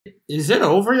Is it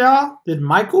over, y'all? Did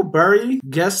Michael Burry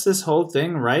guess this whole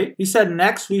thing right? He said,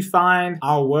 next we find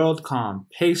our WorldCom.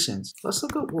 Patience. Let's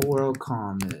look at what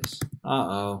WorldCom is.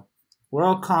 Uh-oh.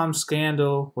 WorldCom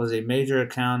scandal was a major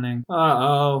accounting.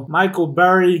 Uh-oh. Michael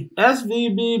Burry.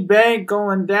 SVB Bank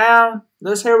going down.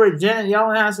 Let's hear what Janet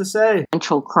Yellen has to say.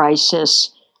 Financial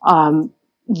crisis.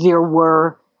 There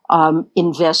were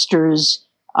investors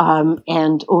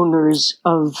and owners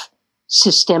of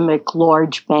systemic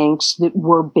large banks that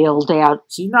were bailed out.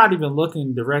 She's not even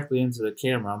looking directly into the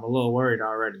camera. I'm a little worried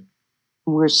already.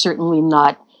 We're certainly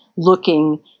not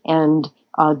looking, and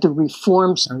the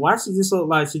reforms. And why does she just look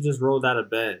like she just rolled out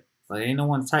of bed? Like, ain't no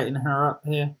one tightening her up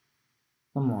here?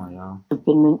 Come on, y'all. Have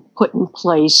been put in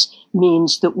place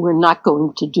means that we're not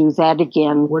going to do that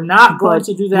again. We're not going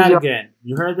to do that again.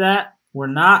 You heard that? We're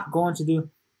not going to do.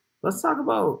 Let's talk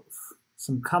about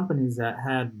some companies that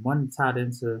had money tied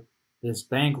into this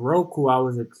bank. Roku, I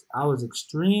was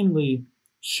extremely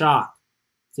shocked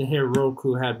to hear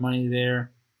Roku had money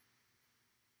there.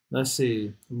 Let's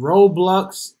see.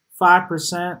 Roblox,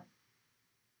 5%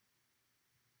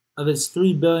 of its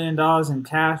 $3 billion in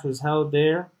cash was held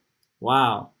there.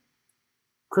 Wow.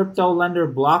 Crypto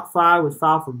lender BlockFi was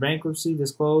filed for bankruptcy,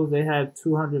 disclosed they had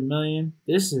 $200 million.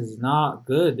 This is not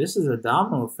good. This is a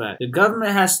domino effect. The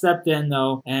government has stepped in,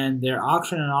 though, and they're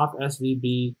auctioning off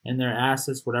SVB and their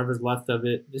assets, whatever's left of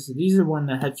it. These are when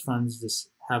the hedge funds just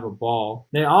have a ball.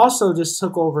 They also just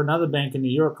took over another bank in New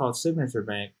York called Signature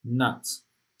Bank. Nuts.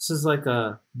 This is like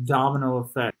a domino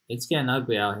effect. It's getting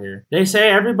ugly out here. They say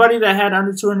everybody that had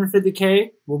under 250K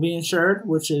will be insured,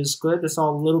 which is good. That's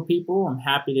all little people. I'm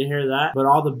happy to hear that. But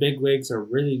all the big wigs are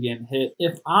really getting hit.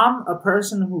 If I'm a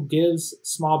person who gives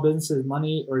small businesses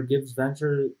money or gives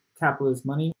venture capitalists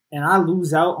money, and I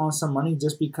lose out on some money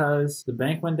just because the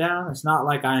bank went down, it's not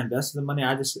like I invested the money.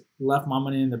 I just left my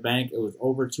money in the bank. It was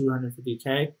over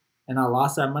 250K, and I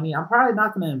lost that money. I'm probably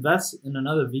not going to invest in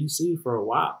another VC for a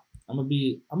while. I'm gonna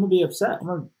be upset. I'm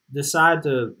gonna decide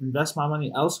to invest my money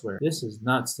elsewhere. This is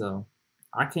nuts, though.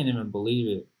 I can't even believe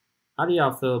it. How do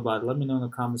y'all feel about it? Let me know in the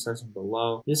comment section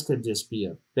below. This could just be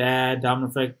a bad domino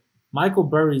effect. Michael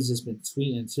Burry's just been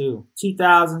tweeting too.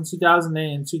 2000,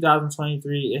 2008, and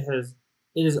 2023.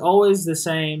 It is always the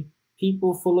same.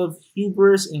 People full of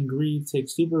hubris and greed take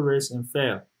stupid risks and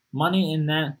fail. Money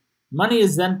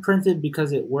is then printed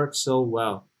because it works so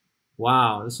well.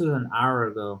 Wow, this was an hour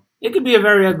ago. It could be a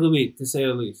very ugly week, to say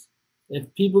the least.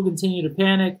 If people continue to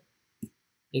panic,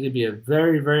 it could be a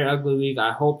very, very ugly week.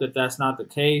 I hope that that's not the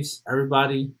case.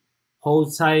 Everybody,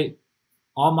 hold tight.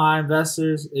 All my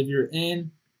investors, if you're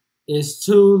in, it's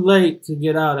too late to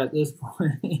get out at this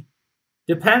point.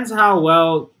 Depends how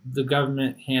well the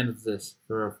government handles this,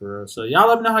 for real, for real. So y'all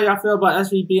let me know how y'all feel about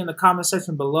SVB in the comment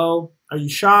section below. Are you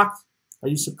shocked? Are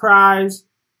you surprised?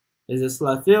 Is this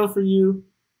left field for you?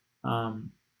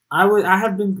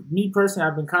 Me personally,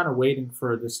 I've been kind of waiting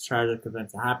for this tragic event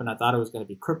to happen. I thought it was going to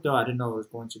be crypto. I didn't know it was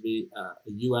going to be a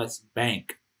U.S.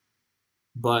 bank.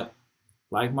 But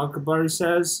like Michael Burry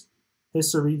says,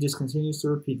 history just continues to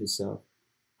repeat itself.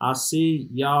 I'll see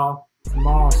y'all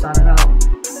tomorrow. Signing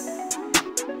out.